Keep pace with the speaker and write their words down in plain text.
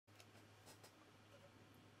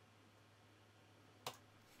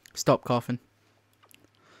Stop coughing.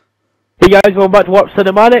 Hey guys, welcome back to Warp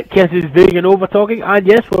Cinematic. Yes, it's Vig and Over talking, and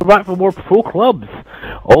yes, we're back for more pro clubs.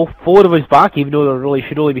 All four of us back, even though there really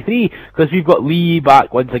should only be three, because we've got Lee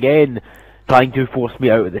back once again, trying to force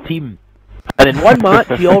me out of the team. And in one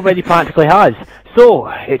match, he already practically has. So,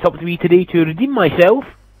 it's up to me today to redeem myself.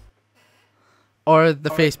 Or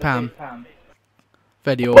the facepalm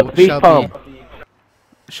video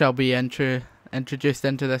shall be introduced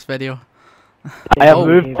into this video. I have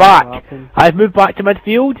moved back. I've moved back to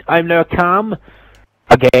midfield. I'm now a cam.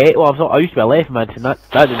 Okay, well, I used to be a left mid, and that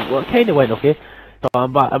didn't work. Kind of went okay. So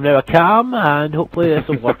I'm back. I'm now a cam, and hopefully this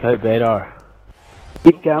will work out better.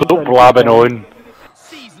 Don't blabbing on.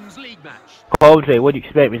 Audrey, what do you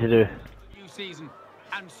expect me to do?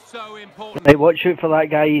 Right, watch out for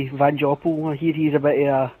that guy Van Joppel. I hear he's a bit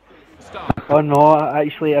oh no,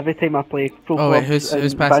 actually every time I play pro clubs,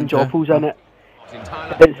 who's Van Joppel's in it.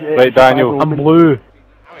 Right, Daniel. I'm blue.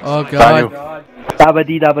 Oh god.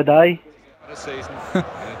 Dabba-dee dabba-die.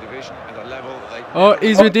 Oh,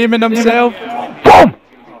 he's redeeming himself. Boom!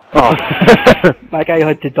 Oh. That guy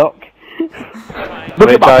had to duck. Look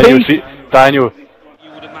Right, at my Daniel, face. Daniel.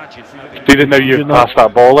 See that now you've passed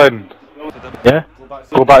that ball in. Yeah?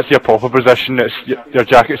 Go back to your proper position. Your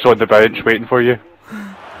jacket's on the bench waiting for you.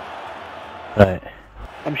 Right.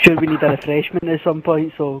 I'm sure we need a refreshment at some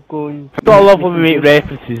point, so go and... I love when we make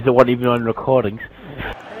references that weren't even on recordings.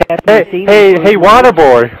 Hey, water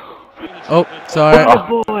boy! Oh, sorry.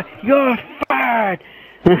 Water boy, you're fired!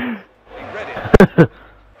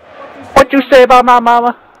 What'd you say about my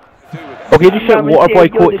mama? Okay, just shout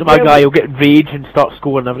Waterboy quotes to my guy, he'll get rage and start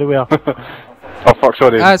scoring everywhere. Oh fuck,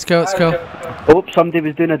 sorry. That's cool, that's cool. Oh, somebody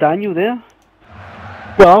was doing a Daniel there.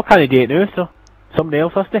 Well, I'm kind of doing it now, so somebody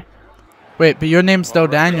else has to. Wait, but your name's still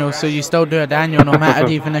Daniel, so you still do a Daniel no matter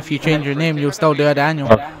even if you change your name, you'll still do a Daniel.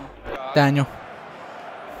 Daniel.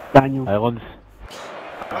 Islands.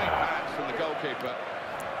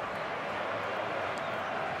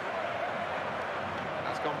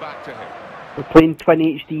 We're playing Twin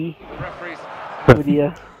HD. Oh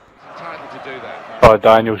dear. Oh,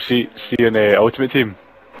 Daniel, see in the Ultimate Team.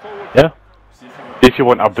 Yeah? If you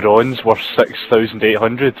want a bronze worth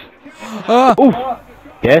 6,800. Oh!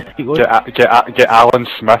 Yes, keep going. Get Alan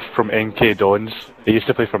Smith from NK Dons. He used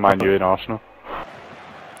to play for Man U and Arsenal.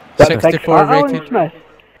 64 Alan rated. Smith.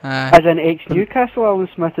 As an ex-Newcastle Alan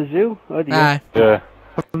Smith as well. Oh dear. Aye. Yeah.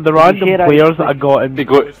 From the random players that I got in... He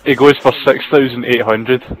goes for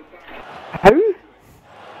 6,800. How?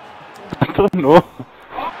 I don't know.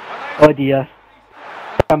 Oh dear.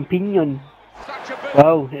 Champignon.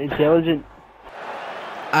 Wow, intelligent.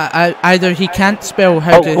 Either he can't spell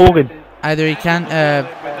how to... Hogan. Either he can't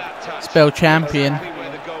spell champion.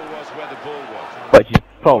 Which is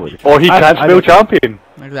probably... Or he can't spell champion.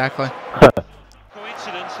 Exactly.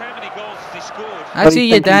 I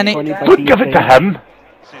see you, Danny. Don't give it to him.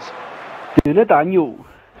 Doing a Daniel.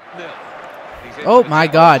 Oh my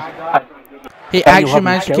god. He actually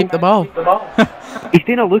managed to keep the ball. He's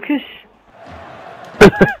doing a Lucas.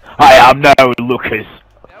 I am now Lucas.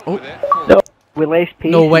 Oh. No. With less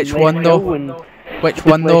pace. No, which one though? Which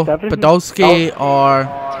one though? Podolski or...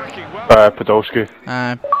 Podolski.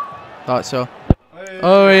 Thought so.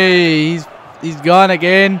 Oh, he's gone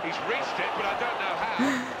again.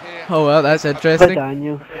 Oh well, that's interesting.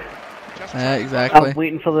 Daniel. Exactly. I'm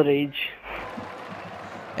waiting for the rage.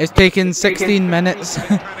 It's taken 16 minutes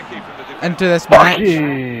into this match.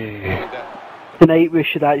 Tonight we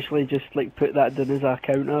should actually just like put that down as a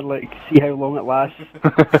counter, like see how long it lasts.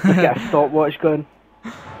 Get a stopwatch going.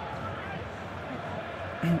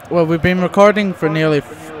 Well, we've been recording for nearly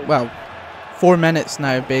 4 minutes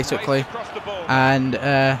now, basically, and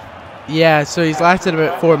yeah, so he's lasted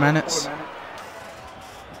about 4 minutes.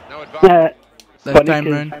 This time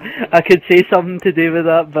round. I could say something to do with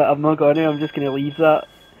that, but I'm not going to. I'm just going to leave that.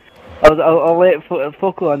 I'll let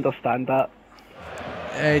Foco understand that.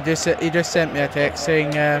 He just sent me a text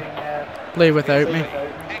saying, "Play without me."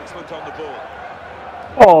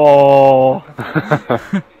 Oh.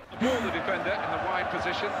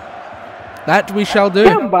 That we shall do.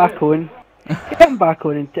 Get him back on. Get him back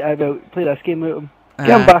on and play this game with him. Get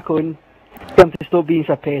him back on. Get him to stop being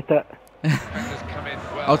so petty.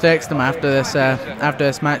 I'll text him after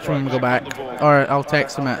this match when we go back, or I'll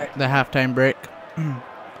text him at the halftime break.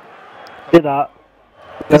 Do that.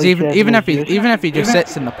 Because even if he just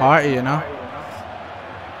sits in the party, you know.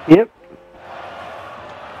 Yep.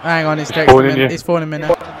 Hang on, he's texting me. He's phoning me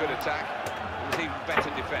now.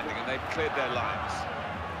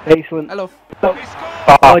 Excellent. Hello.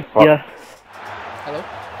 Oh yeah. Hello.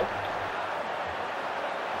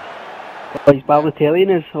 Oh, he's Balotelli in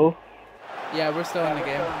his hole. Yeah, we're still in the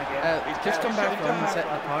game. Just come back on and set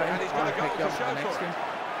the party and I'll pick you up for the next game.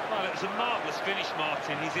 Well, it was a marvellous finish,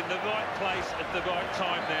 Martin. He's in the right place at the right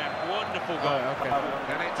time there. Wonderful goal. Oh, okay.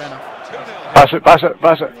 Fair enough.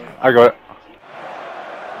 Pass it. I got it.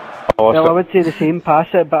 Well, I would say the same, pass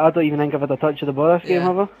it, but I don't even think I've had a touch of the ball this game,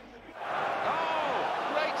 have I?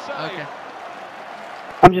 Okay.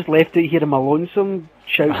 I'm just left out here in my lonesome,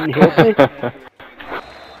 shouting help me.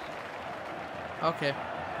 Okay.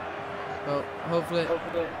 Well,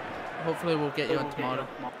 hopefully we'll get you on tomorrow.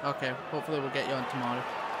 Okay, hopefully we'll get you on tomorrow.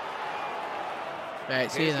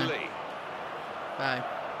 Right, see you then. Bye.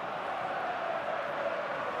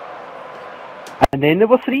 And then there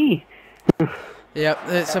were 3. Yep,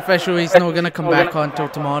 it's official. He's not going to come back on till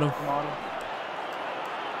tomorrow.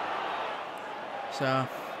 So,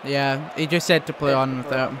 yeah, he just said to play on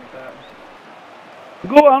without him.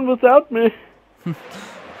 Go on without me.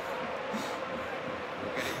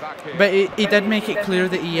 But he did make it clear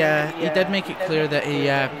that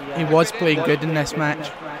he was playing good in this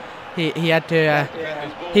match. He had to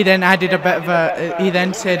he then added a bit of a he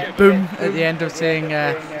then said boom at the end of saying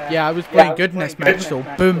yeah, I was playing good in this match, so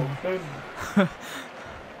boom.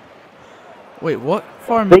 Wait, what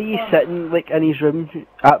form? But he's sitting like in his room,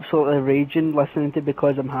 absolutely raging, listening to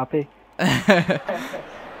Because I'm Happy.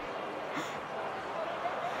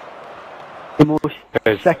 The most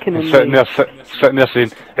sickening. Sitting there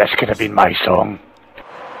saying, "This could have been my song."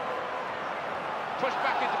 Pushed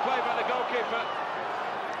back into play by the goalkeeper.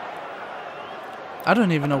 I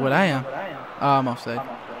don't even know what I am. Oh, I'm offside.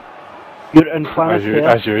 You're in planet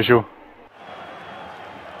As usual.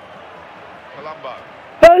 Colombo.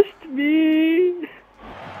 Bust me.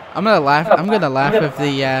 I'm gonna laugh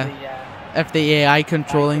if the AI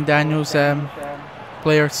controlling Daniel's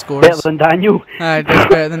player scores. Better than Daniel. That's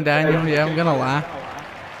better than Daniel. Yeah, I'm gonna laugh.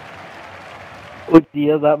 Oh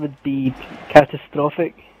dear, that would be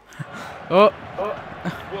catastrophic. Oh.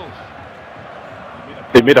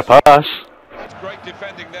 They made a pass. That's great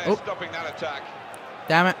defending there, stopping that attack.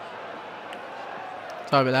 Damn it.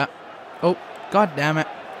 Sorry about that. Oh, god damn it.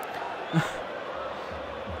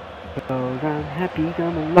 Because I'm happy,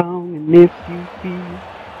 come along and if you feel.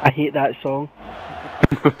 I hate that song.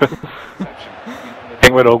 I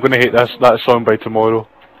think we're all going to hate that song by tomorrow.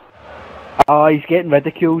 Oh, he's getting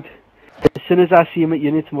ridiculed. As soon as I see him at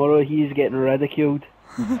uni tomorrow, he's getting ridiculed.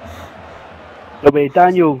 No way,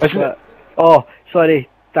 Daniel. Oh, sorry,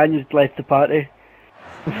 Daniel's left the party.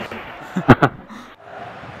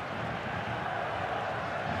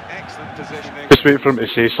 Excellent positioning. Just wait for him to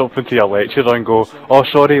say something to your lecturer and go, "Oh,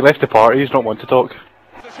 sorry, he left the party, he's not one to talk."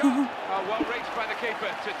 Well reached by the keeper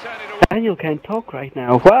to turn it away. Daniel can't talk right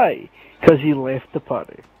now. Why? Because he left the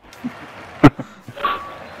party.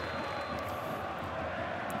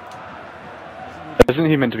 Isn't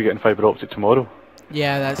he meant to be getting fibre optic tomorrow?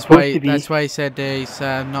 Yeah, that's why he said he's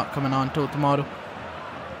not coming on till tomorrow.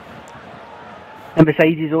 And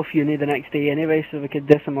besides, he's off uni the next day anyway, so we could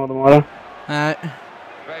diss him all tomorrow.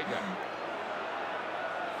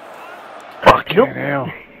 Fucking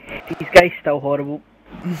hell. These guys still horrible.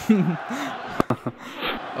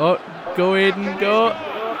 Oh, go Aiden, go!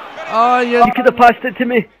 Oh, yeah. You could have passed it to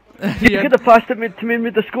me. You could have passed it to me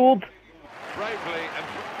with the scored. Bravely,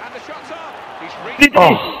 and the shot's up. He's Did reached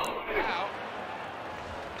he?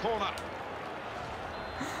 Corner.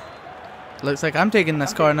 Looks like I'm taking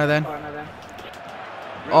this corner then.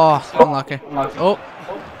 Oh, unlucky. Oh,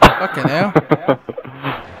 fucking hell.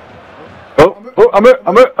 Oh, I'm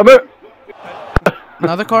out.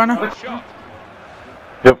 Another corner?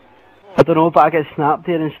 Yep. I don't know, but I get snapped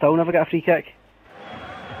here and still never get a free kick.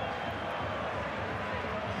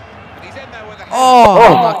 Oh,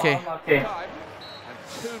 unlucky. And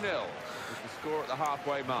 2-0 is the score at the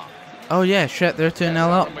halfway mark. Oh yeah, shit, they're 2-0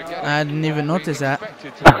 up. I didn't even notice that.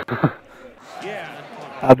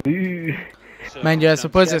 Aboo. Mind you, I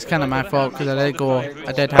suppose it's kind of my fault because I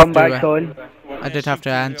did have to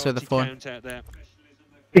answer the phone.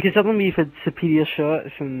 Because some of me had superior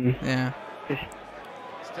shots and... Yeah.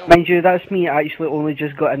 Mind you, that's me actually only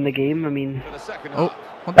just got in the game, I mean... Oh,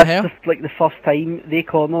 what the hell? That's like the first time, they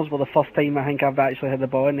corners were the first time I think I've actually had the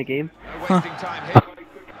ball in the game. Wasting time here.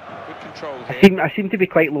 Good control here. I seem to be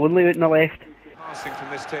quite lonely out on the left. Passing from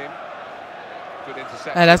this team. Good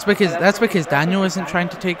interception. That's because Daniel isn't trying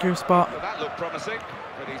to take your spot. That looked promising,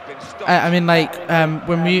 but he's been stopped. I mean, like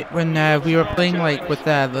when we were playing like with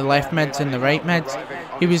the left mids and the right mids,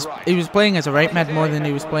 he was playing as a right mid more than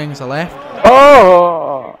he was playing as a left.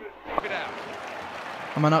 Oh!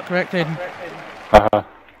 Am I not correct, Aiden? Oh,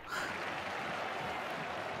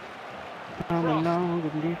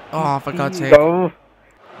 Oh, for God's sake! Oh.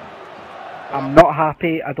 I'm not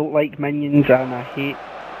happy. I don't like Minions, and I hate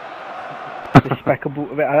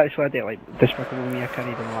Despicable. Actually, I don't like Despicable Me. I can't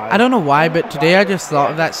even lie. I don't know why, but today I just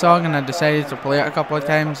thought of that song and I decided to play it a couple of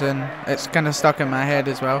times, and it's kind of stuck in my head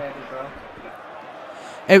as well.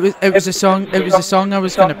 It was a song I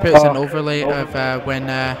was going to put as an overlay of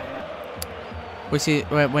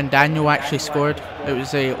when Daniel actually scored. It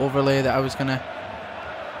was a overlay that I was gonna.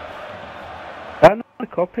 Is that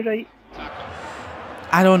not copyright?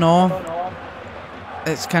 I don't know.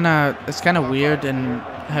 It's kind of weird in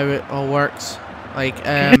how it all works. Like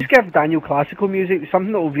You just give Daniel classical music,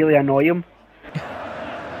 something that will really annoy him.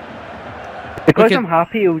 Because I'm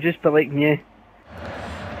happy, he'll just be like, yeah.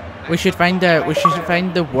 We should find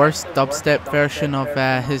the worst dubstep version of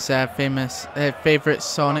his famous favorite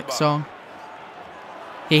Sonic song.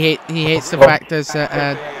 He hates the fact there's He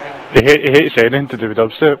hates anything to do with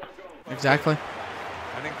dubstep. Exactly.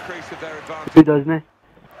 An increase of their advantage. Who doesn't he?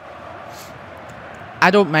 I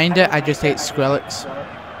don't mind it. I just hate Skrillex.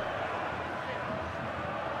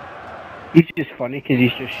 He's just funny because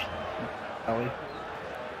he's just silly.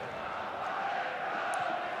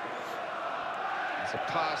 It's a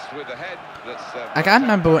pass with the head. I can't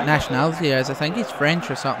remember what nationality he is. I think he's French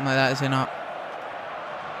or something like that. Is he not?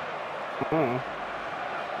 Oh.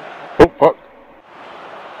 Oh fuck!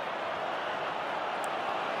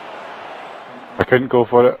 I couldn't go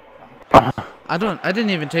for it. I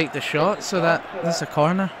didn't even take the shot, so that's a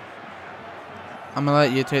corner. I'm gonna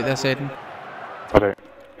let you take this, Aiden. Alright.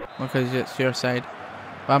 Because it's your side.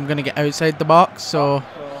 But I'm gonna get outside the box, so.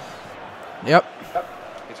 Yep.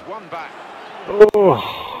 It's one back. Oh,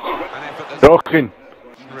 An effort that's rocking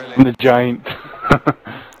from the giant.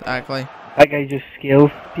 Exactly. That guy just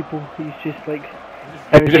scales people. He's just like.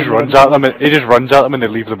 He just runs at them. He just runs at them and they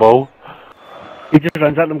leave the ball. He just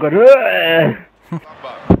runs at them going. Ugh!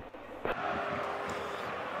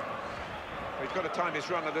 He's got to time his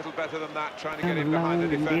run a little better than that, trying to get in behind the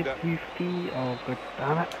defender. Oh, god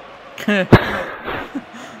damn it.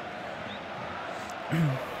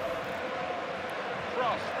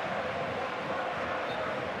 Cross.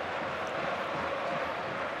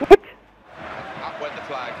 What? Up went the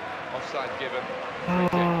flag. Offside given.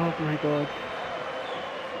 Oh my god.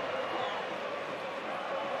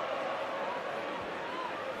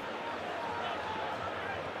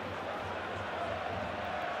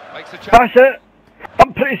 Makes a chance. That's it!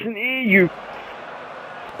 I'm pressing A, you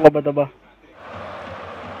flubba dubba.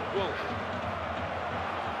 Wolf.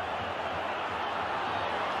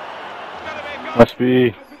 Must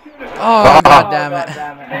be. Oh god damn it!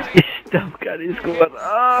 He still can't score.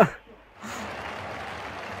 Ah!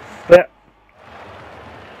 But.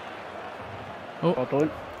 Oh. Hold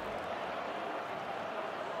on.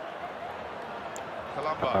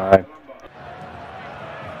 Columba. Aye.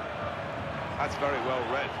 That's very well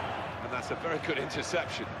read, and that's a very good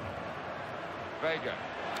interception. Vega.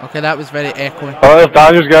 Okay, that was very echoey. Oh, there's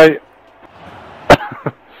Daniel's guy.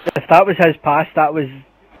 If that was his pass, that was.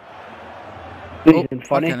 Oh, Even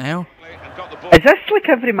funny. fucking hell. And got the ball. Is this like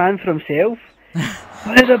every man for himself?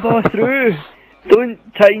 Play the ball through. Don't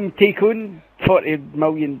try and take on 40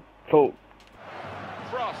 million folk.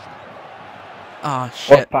 Frost. Oh What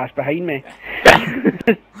shit. pass behind me?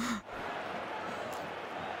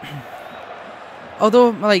 Although,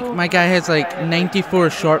 like, my guy has like 94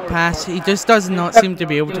 short pass, he just does not seem to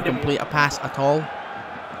be able to complete a pass at all.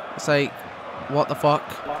 It's like, what the fuck?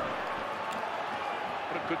 What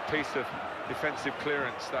a good piece of defensive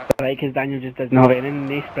clearance that. Right, because Daniel just doesn't have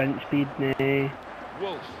any sprint speed. Nah.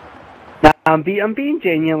 Wolf. Nah, I'm being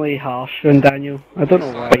genuinely harsh on Daniel. I don't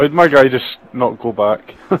know why. How did my guy just not go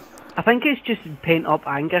back? I think it's just pent up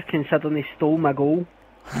anger considering he stole my goal.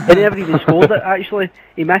 He never even scored it, actually.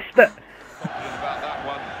 He missed it. Confident about that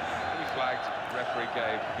one. He flagged. Referee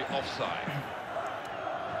gave the offside.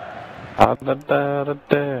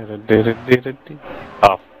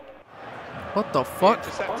 Oh. What the fuck?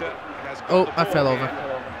 Interceptor has got Oh, the I ball fell here. over.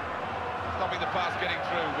 Stopping the pass getting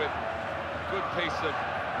through with good piece of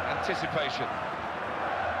anticipation.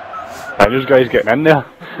 Daniel's guy's getting in there.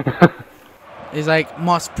 He's like,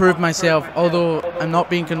 must prove myself, although I'm not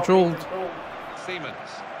being controlled. Siemens.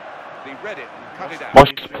 He read it and cut it out.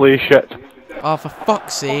 Must play shit. Oh, for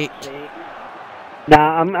fuck's sake.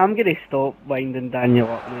 Nah, I'm gonna stop winding Daniel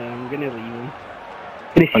up now. I'm gonna leave him.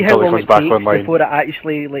 Can you see Until how he long comes it back takes online. before it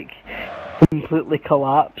actually like completely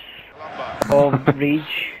collapse of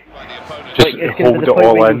rage? By the opponent. Just It's gonna hold be the it point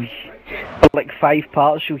all where in. for like 5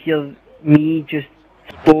 parts you'll hear me just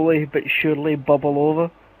slowly but surely bubble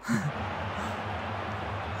over.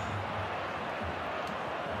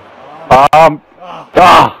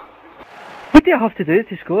 Ah! What do I have to do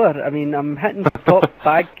to score? I mean, I'm hitting top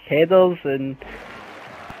bag headers and...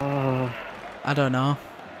 I don't know.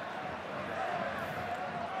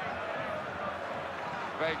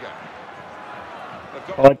 Vega.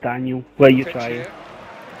 Oh, Daniel, what are you trying?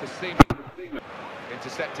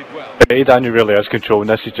 Intercepted well. Hey, Daniel really is controlling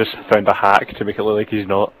this. He's just found a hack to make it look like he's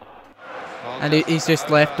not. And he's just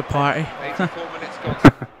left the party. 84 minutes gone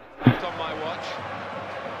left on my watch.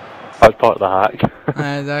 That's part of the hack.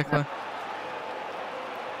 Exactly.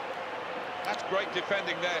 That's great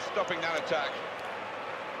defending there, stopping that attack.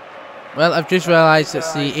 Well, I've just realised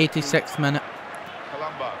it's the 86th minute.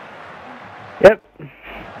 Colombo. Yep.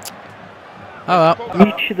 Oh well.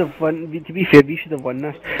 We should have won. To be fair, we should have won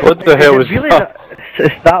this. What the hell was really that?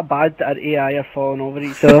 It's that bad that our AI are falling over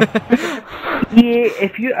each other. Yeah,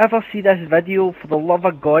 if you ever see this video, for the love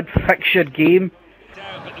of God, fix your game.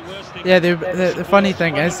 Yeah, the funny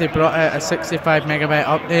thing is they brought out a 65 megabyte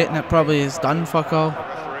update and it probably is done fuck all.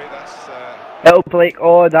 It'll be like,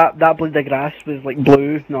 oh, that blade of grass was like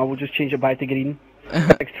blue. No, we'll just change it back to green.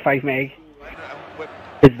 65 meg.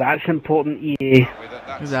 Because that's important, EA.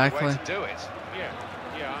 Exactly. Yeah,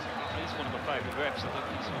 he's one of my favourite reps. I think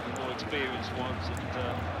he's one of the more experienced ones, and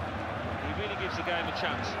he really gives the game a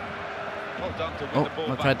chance. Well done to win Oh, the ball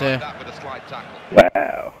look back right there. like that with a slight tackle.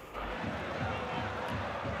 Wow.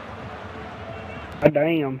 Oh,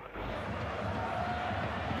 damn.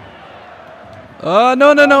 Oh,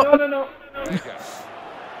 no.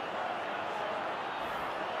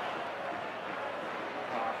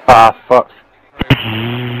 Ah, fuck.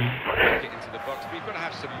 Into the box, but you've got to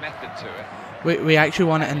have some method to it. We actually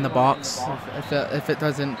want it in the box, if it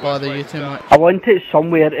doesn't bother you too much. I want it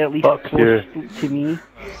somewhere at least Fuck close to me.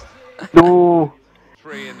 No,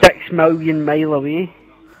 6 million mile away.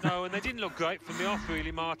 No, and they didn't look great from the off,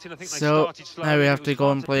 really, Martin. I think they So started slowly. now we have It to was go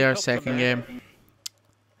hard and to play pick our up the second game. game.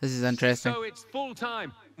 This is interesting. So it's full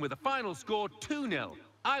time with a final score 2-0.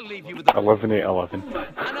 I'll leave you with the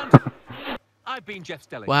 11-8-11. I've been Jeff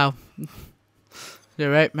Stelling. Wow.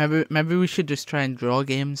 You're right. Maybe we should just try and draw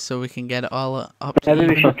games so we can get it all up to Maybe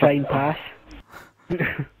we even. should try and pass.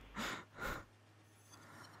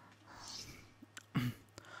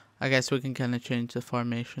 I guess we can kind of change the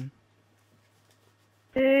formation.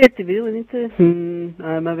 Do we really need to?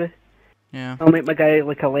 Maybe. Yeah. I'll make my guy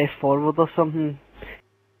like a left forward or something.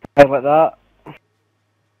 Guy like that.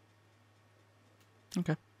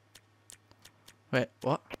 Okay. Wait,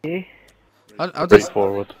 what? Okay. I'll just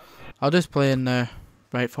Forward. I'll just play in the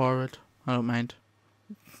right forward. I don't mind.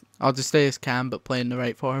 I'll just stay as Cam but play in the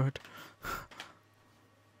right forward.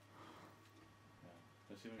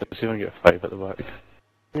 Let's see if I can get 5 at the back.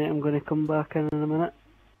 Right, I'm going to come back in a minute.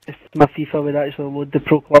 If my FIFA would actually load the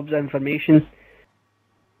pro clubs information.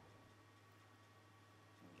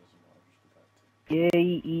 Yay,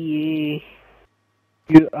 EA.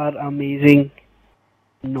 You are amazing.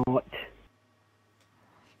 Not.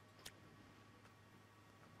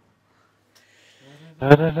 There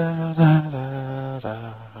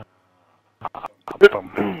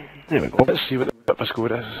we go. Let's see what the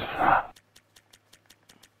score is.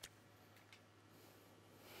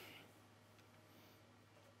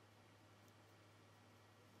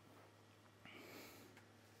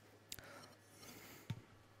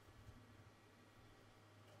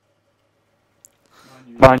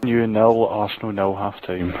 Man U 0, Arsenal 0 half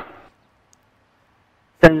time.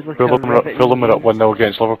 Sounds like Fulham are up 1-0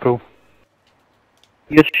 against Liverpool.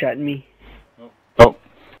 You're shitting me. Oh.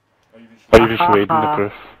 Irish Wade in the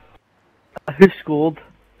proof. Who scored?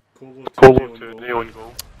 Colo 2, the own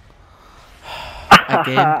goal.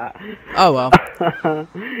 Again. Oh well.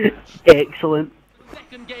 Excellent.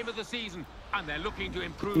 Second game of the season, and they're looking to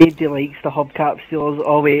improve. Nobody likes the hubcap Steelers.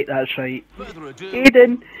 Oh wait, that's right. Further ado,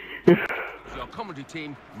 Aiden. your commentary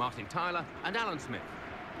team, Martin Tyler and Alan Smith.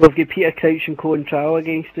 We've got Peter Crouch and Colin Trowell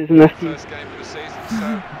against us in this team. First game of the season, so to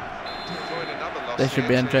avoid another loss This should here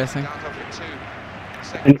be to interesting. start off with 2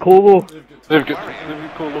 second And Colo. They've got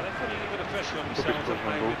Colo. They're putting a bit of pressure on themselves, haven't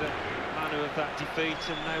they, with the manner of that defeat,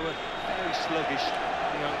 and they were very sluggish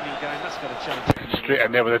in the opening game. That's got to change. Straight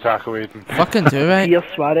in there with the tackle, Aiden. Fucking do it. Fear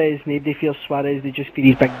Suarez. Nobody fears Suarez. They just fear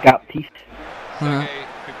his big gap teeth. Uh-huh. Sergei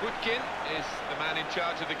Kugutkin is the man in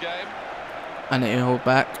charge of the game. I need to hold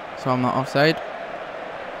back so I'm not offside.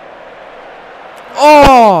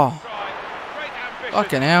 Oh! Great ambition.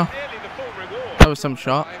 Fucking hell. Nearly the full reward. That was some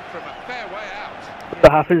shot. From a fair way out.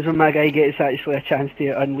 What happens when my guy gets actually a chance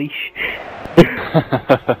to unleash? Here's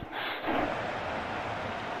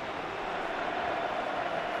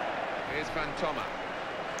Fantoma.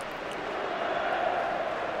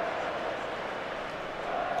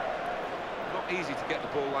 easy to get the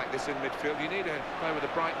ball like this in midfield. You need to play with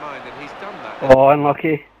a bright mind, and he's done that. Oh,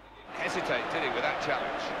 unlucky. Hesitate, did he, with that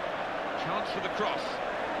challenge? Chance for the cross.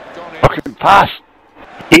 Gone in. Fucking pass!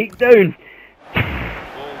 Take down.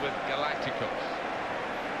 Ball with Galacticos.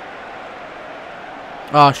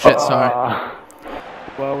 Oh shit! Sorry.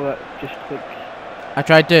 Well, that just like. I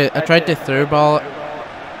tried to through ball it.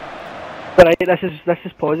 But right, this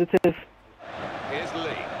is positive. Here's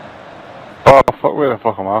Lee. Oh, fuck, where the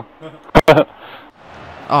fuck am I?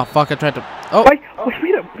 Oh fuck! I tried to. Oh, Why?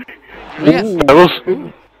 Wait a minute. yeah. Those?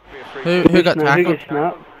 Who got Who tackled? gets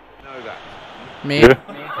snapped? Know that. Me. You?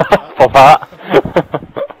 For that?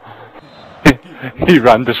 He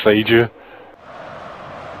ran beside you.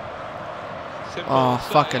 Simple Oh,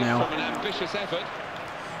 save fucking hell. from an ambitious effort.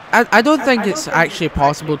 I don't think it's actually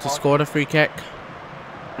possible to score a free kick.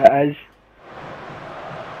 It is.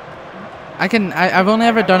 I've only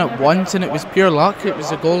ever done it once, and it was pure luck. It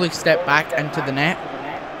was a goalie step back into the net.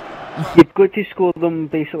 You've got to score them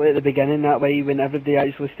basically at the beginning, that way when everybody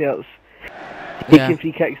actually starts taking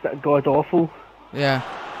free kicks that are god awful. Yeah.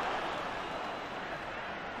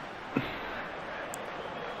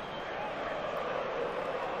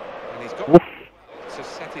 And he's got Oof. to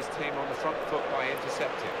set his team on the front foot by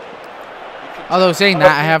intercepting. Although saying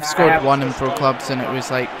that, I have scored one in pro clubs, and it was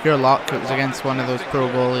like pure luck. It was against one of those pro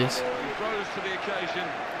goalies. He rose to the occasion.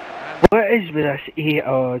 What is with this AI?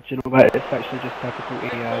 Oh, do you know what? It's actually just typical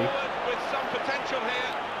AI. With some potential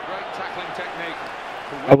here. Great tackling technique.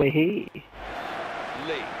 Oh, wait, hey.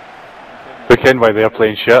 Lee. Weekend why they're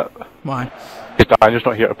playing shit. Why? Because Daniel's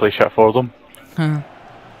not here to play shit for them.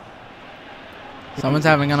 Someone's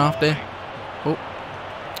having an off day. Oh.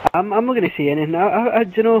 I'm not going to say anything. I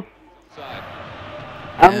do you know, Side.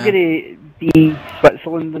 I'm Yeah. going to be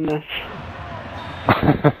Switzerland in this.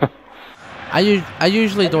 I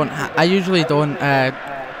usually don't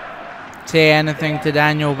say anything to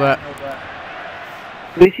Daniel, but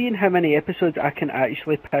We've seen how many episodes I can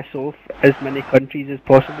actually piss off as many countries as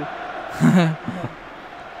possible.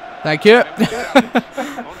 thank you. On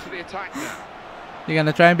to the attack now. You're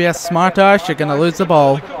gonna try and be a smart ass. You're gonna lose the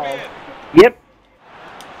ball. Could be it. Yep.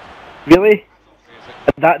 Really?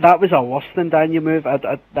 That was a worse than Daniel move.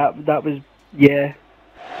 That was, yeah.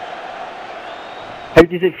 How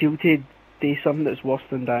does it feel to do something that's worse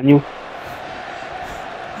than Daniel?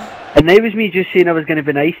 And that was me just saying I was going to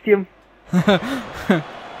be nice to him.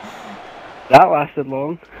 That lasted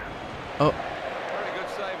long. Oh, Very good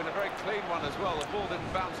save and a very clean one as well. The ball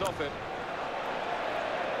didn't bounce off him.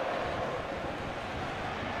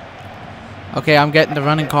 okay. I'm getting the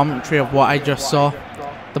running commentary of what I just saw.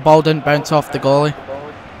 The ball didn't bounce off the goalie.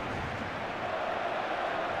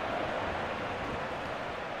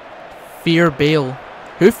 Fear Bale.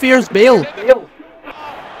 Who fears Bale?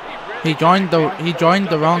 He joined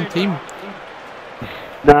the wrong team.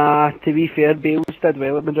 Nah, to be fair, Bale did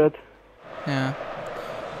well at Madrid. Yeah.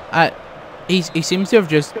 He seems to have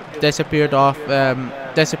just disappeared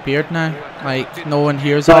now. Like no one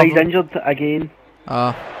hears No, of he's him. injured again.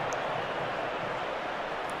 Oh,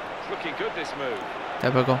 It's looking good, this move.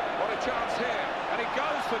 typical. What a chance here. And he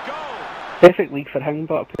goes for goal. Perfect league for him,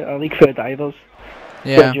 but a league for the divers.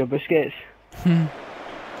 Yeah. Sergio Busquets.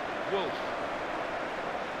 Wolf.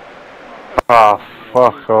 Ah,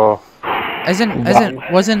 fuck off.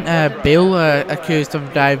 Wasn't Bale accused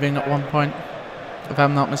of diving at one point, if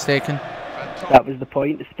I'm not mistaken? That was the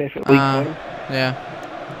point. It's perfect league for him. Yeah.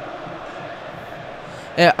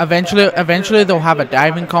 Yeah. Eventually they'll have a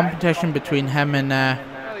diving competition between him and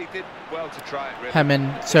Well, he did well to try it, really.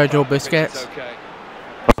 Sergio It's Busquets. okay.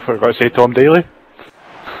 I forgot to say Tom Daly.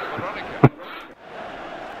 Veronica.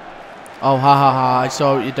 Oh, ha ha ha! I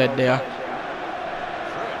saw what you did there. Threw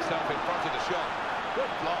himself in front of the shot.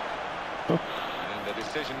 Good block. And the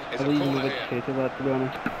decision is I a believe you corner would here. say to that, to be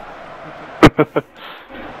honest.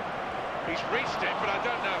 He's reached it, but I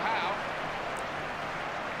don't know how.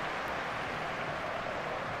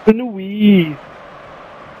 No way.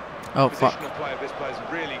 Oh fuck! Positional play of this player is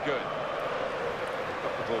really good.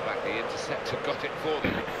 Got the ball back, the interceptor got it for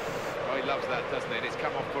them. Oh, he loves that, doesn't he? And it's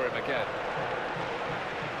come off for him again.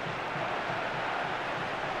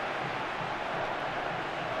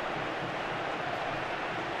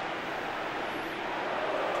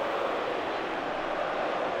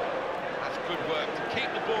 That's good work to keep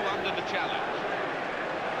the ball under the challenge.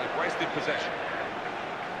 They've wasted possession.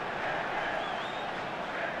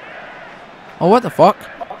 Oh, what the fuck?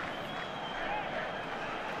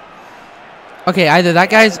 Okay, either that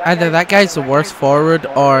guy's the worst forward,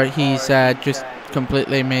 or he's just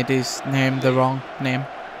completely made his name the wrong name.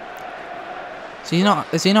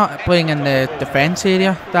 Is he not playing in the defense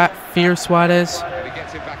area? That Fear Suarez? And he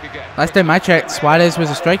gets it back again. Last time I checked, Suarez was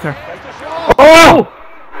a striker. Oh!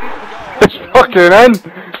 It's fucking in!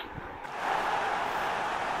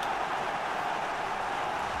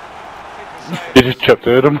 He just chipped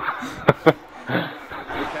at him.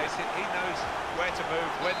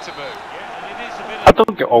 I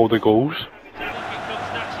don't get all the goals.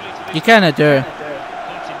 You kinda do.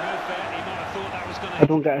 I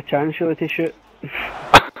don't get a chance really to shoot.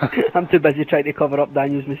 I'm too busy trying to cover up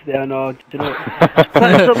Daniel's mistake. I know, do you know?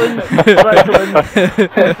 Switzerland!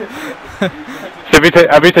 So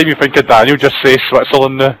every time you think of Daniel, just say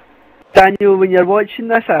Switzerland now. Daniel, when you're watching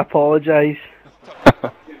this, I apologise.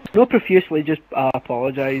 Not profusely, just I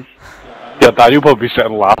apologise. Yeah, Daniel will be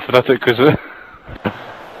sitting laughing at it because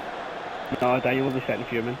No, Daniel will be sitting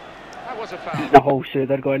fuming. The whole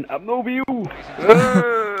they're going, I'm no you!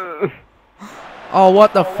 Oh,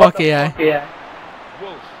 what the fuck, yeah.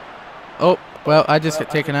 Oh, well, I just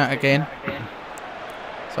get taken out again.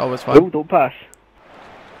 It's always fun. Oh, don't pass.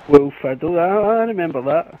 Will Fiddle, I remember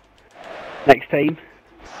that. Next time.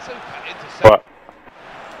 What?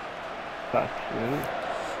 Pass.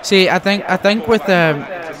 Yeah. See, I think with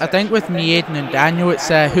me, Aiden and Daniel, it's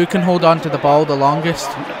who can hold on to the ball the longest.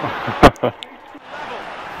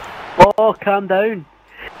 Oh, calm down.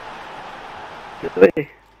 Really?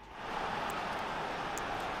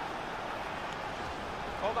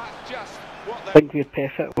 I think we're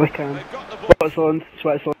perfect. We can. Switzerland.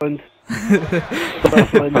 Switzerland.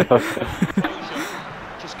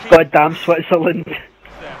 Goddamn Switzerland.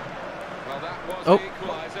 Oh.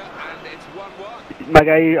 My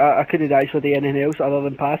guy, I couldn't actually do anything else other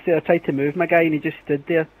than pass there. I tried to move my guy and he just stood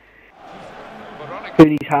there.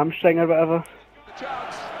 Doing his hamstring or whatever.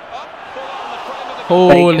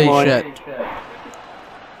 Holy shit.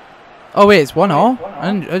 Oh wait, it's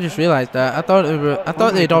 1-1? I just realised that. I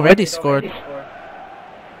thought they'd already scored.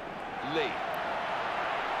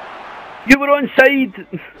 You were onside!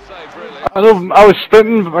 I know, I was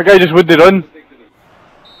sprinting, but my guy just wouldn't run.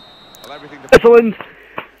 Switzerland!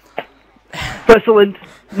 Switzerland!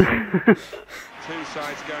 Two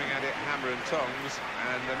sides going at it hammer and tongs,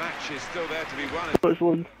 and the match is still there to be won.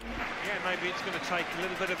 Switzerland. Yeah, maybe it's going to take a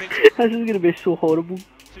little bit of it. This is going to be so horrible.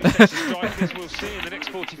 Two sets of strikers we'll see in the next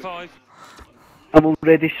 45. I'm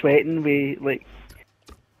already sweating, like...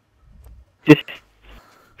 Just...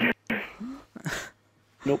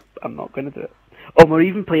 Nope, I'm not going to do it. Oh, we're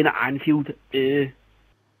even playing at Anfield. I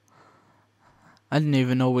didn't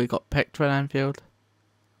even know we got picked for Anfield.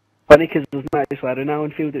 Funny because there's not actually an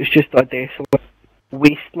Anfield, it's just a desolate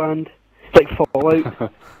wasteland. It's like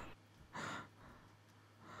Fallout.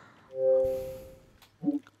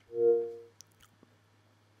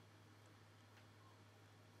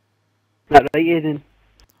 Is that right, Aiden?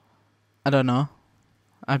 I don't know.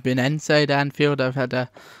 I've been inside Anfield, I've had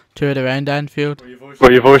a tour around Anfield.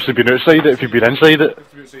 Well, you've obviously been outside it if you've been inside it.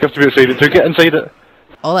 You have to be outside it to get inside it.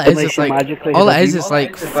 All it is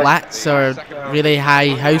like flats or really high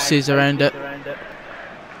houses around it.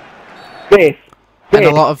 And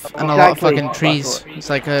a lot of fucking trees. It's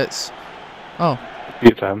like it's oh.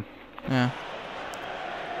 Good time. Yeah.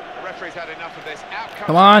 The referee's had enough of this.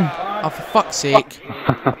 Come on! Oh, for fuck's sake!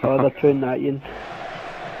 Oh, they're throwing that in.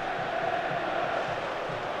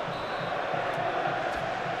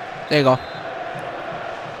 There you go.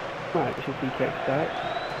 Right, it's a free kick start.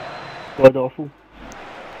 God awful.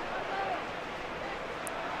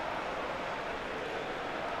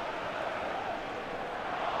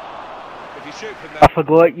 If you shoot from I there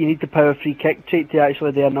forgot you need the power free kick trait to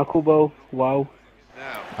actually do a knuckleball. Wow.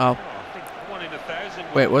 now. Oh. One in 1,000.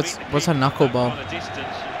 Wait, what's a knuckleball?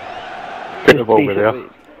 Get the ball over there.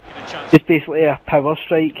 Just basically a power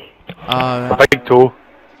strike. A big toe.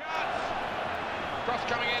 Cross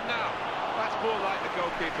coming in now. That's more like the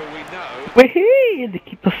goalkeeper we know. Wait, hey, the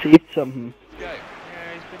keeper saved something. Game.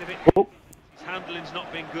 Yeah, he's been a bit. Oh, His handling's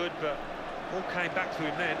not been good, but all came back to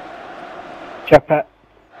him then. chip it.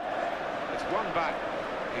 It's one back.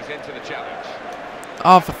 He's into the challenge.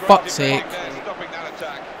 Oh, for fuck's sake! There, stopping that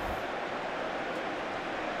attack.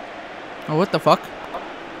 Oh, what the fuck?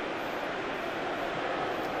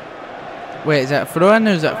 Wait, is that a throw-in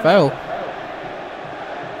or is that a foul?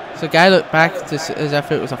 So the guy looked back as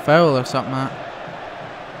if it was a foul or something like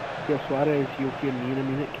that. Here, Suarez, you'll hear me in a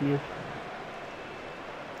minute, can you?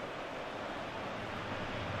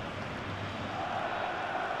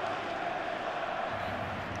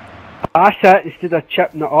 Pass it instead of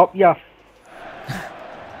chipping it up, yeah.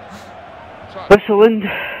 Switzerland.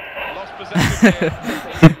 Lost possession here.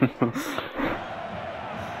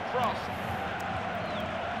 Frost.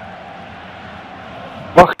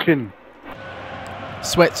 Fucking.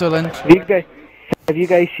 Switzerland. Have you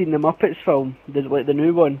guys seen the Muppets film? The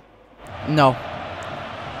new one? No.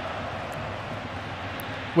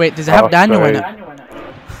 Wait, does it have Daniel in it?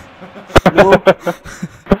 No.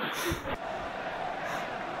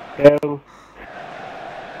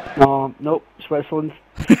 No, nope, Switzerland.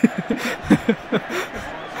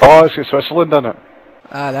 Oh, it's got Switzerland in it.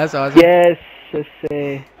 Ah, that's awesome. Yes, it's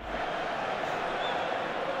Into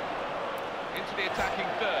the attacking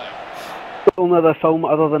third. the only other film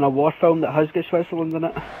other than a war film that has got Switzerland in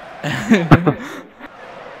it.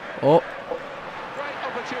 Oh, Great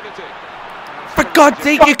opportunity. for God's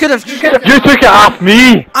sake, you could have. You took it off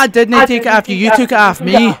me! I didn't take it off you. You took it off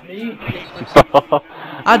me.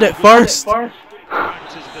 I did it first.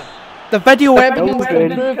 The video evidence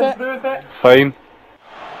can prove it. Fine.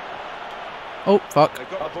 Oh, fuck. They've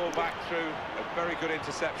got the ball back through a very good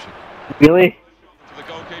interception. Really? To the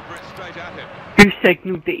goalkeeper, it's straight at him. Who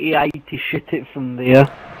signalled the AI to shoot it from there?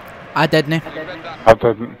 I didn't. He read that. I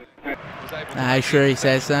didn't. Was able to Aye, sure he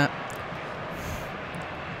says that.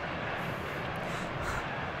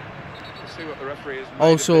 see what the referee is.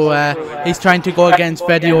 Also, he's trying to go against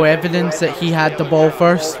video evidence that he had the ball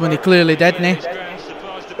first when he clearly didn't.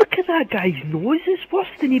 Look at that guy's nose, it's worse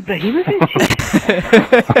than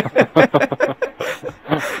Ibrahimovic's.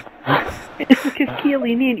 It's like if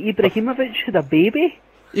Chiellini and Ibrahimovic had a baby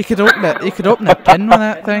You could open it. You could open a tin with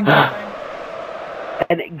that thing.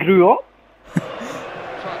 and it grew up.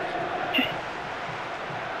 Just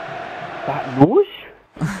that nose?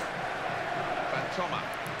 Fantoma.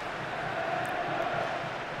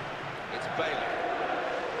 It's Bailey.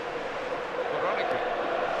 Veronica.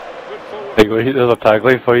 Good forward. There's a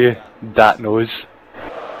tagline for you. Dat knows.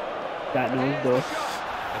 That nose though.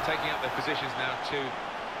 They're taking up their positions now to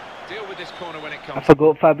deal with this corner when it I comes.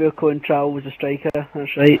 forgot Fabio Contral was a striker,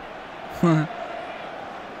 that's right.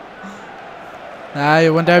 I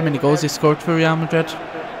wonder how many goals he scored for Real Madrid.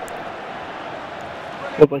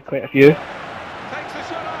 Probably quite a few. Takes the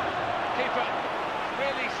shot off. Keeper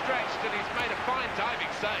really stretched and he's made a fine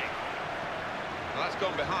diving save. Well, that's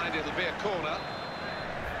gone behind, it'll be a corner.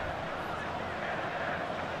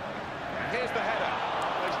 And here's the header.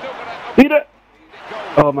 They've still got a Beat it!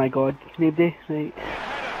 goal. Oh my god, maybe, right.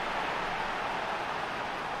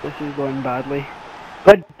 This is going badly.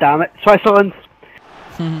 God damn it, Switzerland! A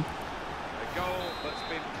goal that's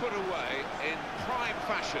been put away in prime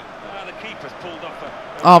fashion. The keeper's pulled off a...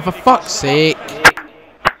 Oh, for fuck's sake.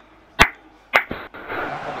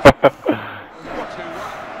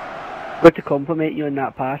 Got to compliment you on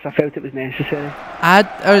that pass, I felt it was necessary. I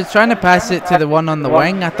was trying to pass it to the one on the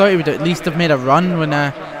wing. I thought he would at least have made a run when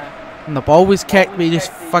the ball was kicked, but he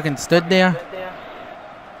just fucking stood there.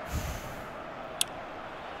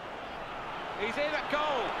 He's in a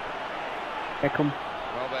goal. Kick him,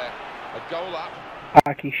 Well, there, a goal up.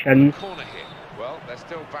 back his shins. Corner hit. Well, they're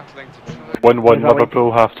still battling to try. 1-1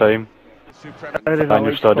 Liverpool half time. Supremacy. How did I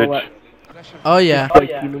Daniel like to call Sturridge. it? Oh yeah. Like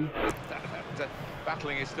Keenum.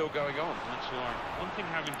 Battling is still going on. Not sure. One thing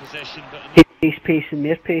having possession, but His pace and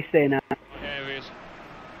their pace then. areas.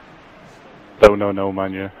 No,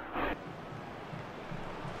 man, yeah.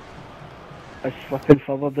 Is slipping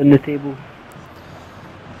forward in the table.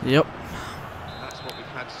 Yep. That's what we've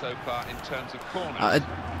had so far in terms of corners.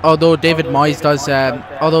 Although David Moyes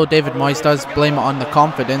does blame it on the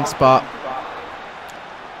confidence, but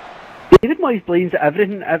David Moyes blames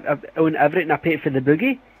everything on everything apart for the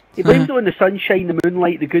boogie. He blames it on the sunshine, the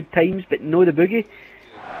moonlight, the good times, but no the boogie.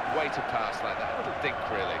 Way to pass like that. A little dink,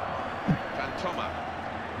 really. Fantoma.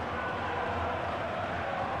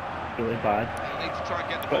 Really bad. They'll need to try and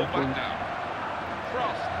get the ball back now.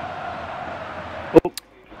 Frost.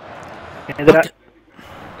 Headed it.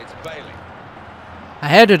 It's Bailey. I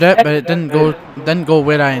headed it, but it didn't go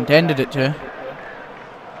where I intended it to.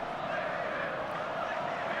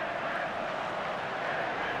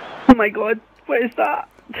 Oh my god, what is that?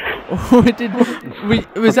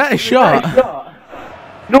 Was that a shot?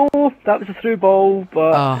 No, that was a through ball,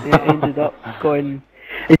 but Oh. it ended up going.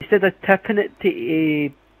 Instead of tipping it to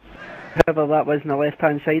whoever that was on the left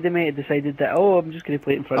hand side of me, it decided that I'm just going to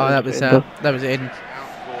play it in front Oh, of that the was defender. Aiden. Out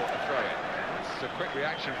for a throw-in. It's a quick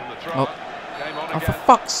reaction from the thrower. Oh. Game on Oh, for again.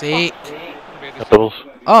 fuck's sake! It'll be a Doubles.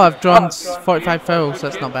 Oh, I've drawn 45 fouls.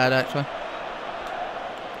 That's not bad actually.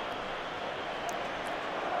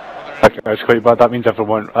 That's quite bad. That means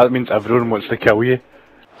everyone wants to kill you.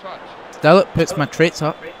 touch. Still, it puts my traits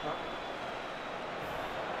up.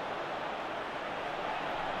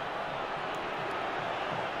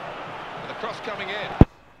 And the cross coming in.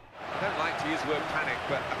 I don't like to use the word panic,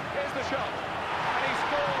 but here's the shot. And he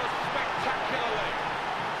scores spectacularly.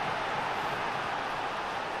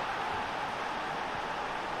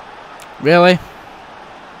 Really?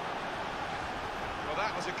 Well,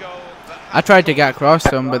 that was a goal that I tried to get across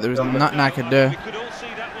to him, but there was nothing I could do. We could all see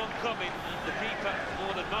that one coming, and the keeper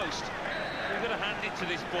more than most. We're going to hand it to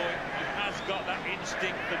this boy. He has got that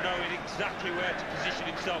instinct for knowing exactly where to position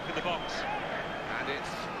himself in the box. And it's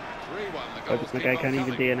 3-1. The goals The keep guy on can't even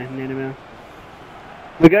coming. do anything anymore.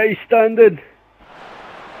 The guy's standing.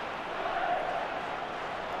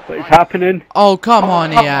 What is happening? Oh, come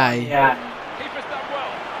on, AI. Keeper's done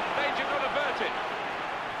well. Danger not averted.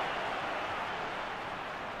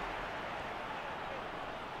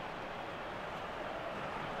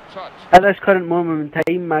 Touch. At this current moment in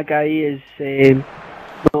time, my guy is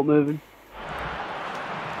not moving.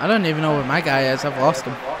 I don't even know where my guy is. I've lost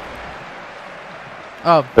him.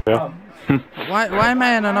 Oh, Yeah. why am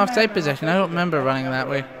I in an offside position? I don't remember running that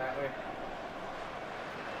way.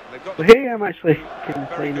 They've got But the hey, I'm actually getting very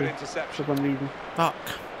good playing for interception. some reason. Fuck.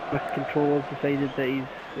 My controller's decided that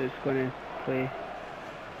is going to play.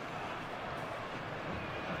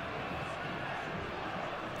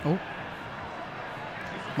 Oh.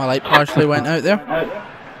 My light partially went out there.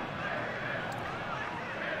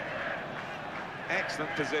 Excellent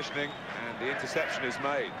positioning, and the interception is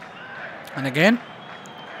made. And again.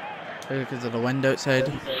 Because of the wind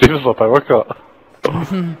outside. Seriously, power cut.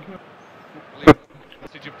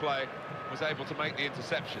 Passage of play was able to make the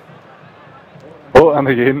interception. Oh, and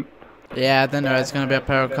again. Yeah, I didn't know it's going to be a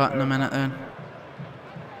power cut in a minute then.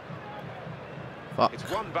 Fuck. It's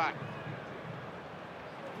one back.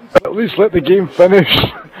 At least let the game finish. I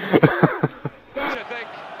think,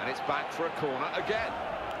 and it's back for a corner again.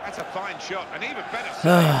 That's a fine shot, and even better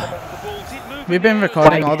save. The ball did move. We've been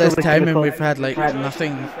recording all this time and we've had like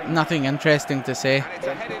nothing interesting to say. And it's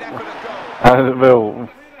a headed effort at goal. Well,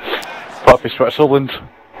 Puppy Switzerland.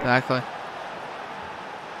 Exactly.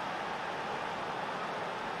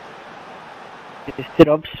 Just to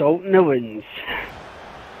rub salt in the wounds.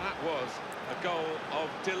 That was a goal of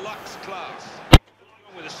deluxe class.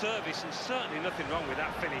 With a service, and certainly nothing wrong with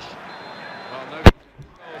that finish. Well, no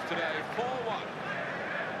goals today. 4-1.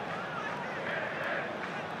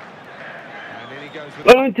 And in he goes with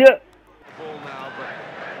the Run to it. ball now, but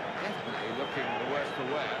definitely looking the worse for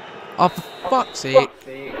wear. Oh, for fuck's sake.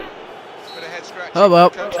 Bit of head scratching. Oh well.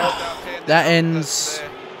 Coach out here. That ends.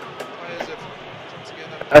 Players have come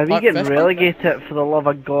together. Are we What, getting fifth one? relegated? For the love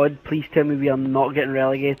of God, please tell me we are not getting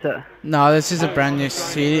relegated. No, this is a brand new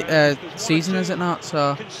season, is it not?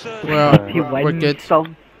 So If we're you win good.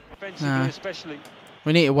 some, Defensively Nah. especially.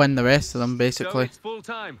 We need to win the rest of them So basically. it's full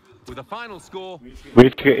time with a final score. We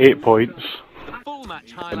need to get 8 points The full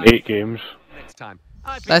match in highlights 8 games. next time.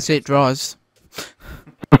 I think That's 8 draws.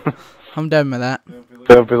 I'm down with that.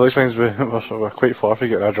 There'll be like things we're quite far from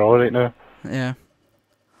getting a draw right now. Yeah.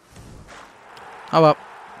 Oh well.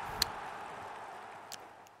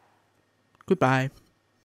 Goodbye.